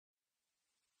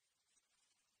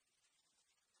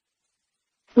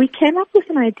We came up with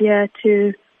an idea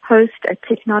to host a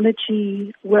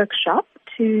technology workshop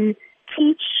to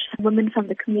teach women from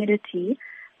the community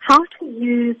how to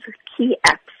use key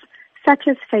apps such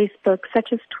as Facebook, such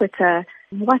as Twitter,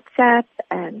 WhatsApp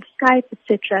and Skype,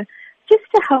 etc., just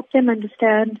to help them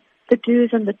understand the do's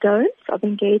and the don'ts of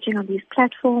engaging on these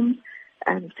platforms,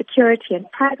 security and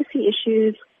privacy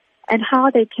issues, and how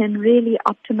they can really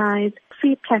optimize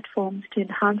free platforms to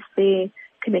enhance their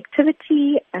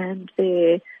connectivity and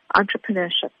their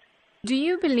entrepreneurship. Do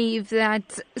you believe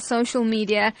that social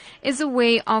media is a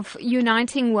way of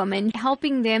uniting women,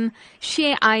 helping them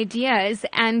share ideas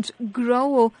and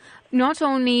grow not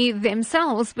only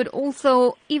themselves, but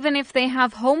also even if they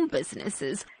have home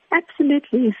businesses?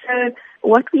 Absolutely. So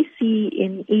what we see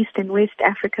in East and West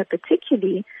Africa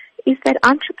particularly is that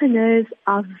entrepreneurs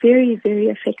are very, very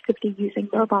effectively using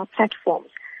mobile platforms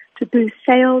to boost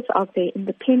sales of their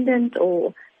independent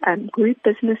or group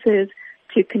businesses,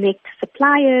 to connect to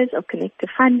suppliers or connect to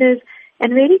funders,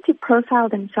 and really to profile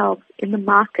themselves in the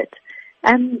market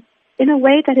in a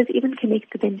way that has even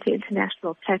connected them to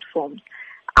international platforms.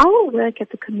 Our work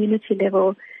at the community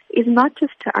level is not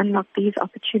just to unlock these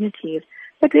opportunities,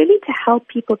 but really to help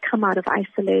people come out of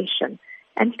isolation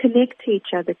and connect to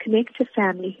each other, connect to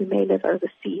family who may live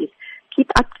overseas,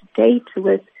 keep up to date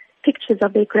with pictures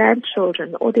of their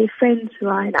grandchildren or their friends who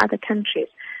are in other countries.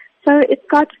 So it's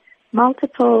got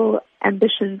multiple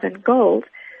ambitions and goals,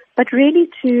 but really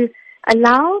to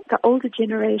allow the older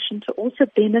generation to also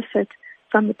benefit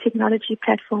from the technology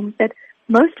platforms that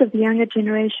most of the younger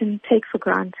generation take for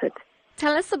granted.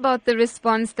 Tell us about the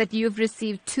response that you've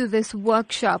received to this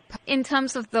workshop in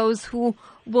terms of those who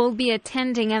will be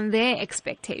attending and their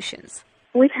expectations.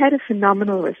 We've had a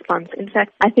phenomenal response. In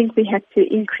fact, I think we had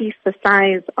to increase the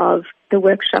size of the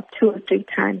workshop 2 or 3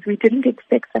 times. We didn't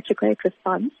expect such a great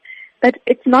response. But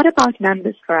it's not about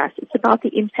numbers for us. It's about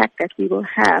the impact that we will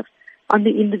have on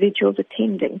the individuals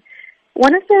attending.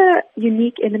 One of the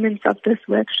unique elements of this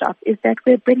workshop is that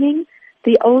we're bringing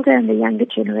the older and the younger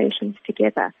generations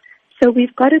together. So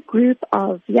we've got a group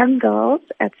of young girls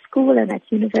at school and at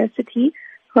university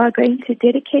who are going to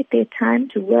dedicate their time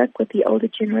to work with the older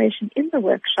generation in the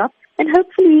workshop and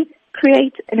hopefully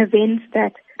create an event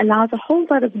that allows a whole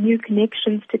lot of new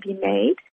connections to be made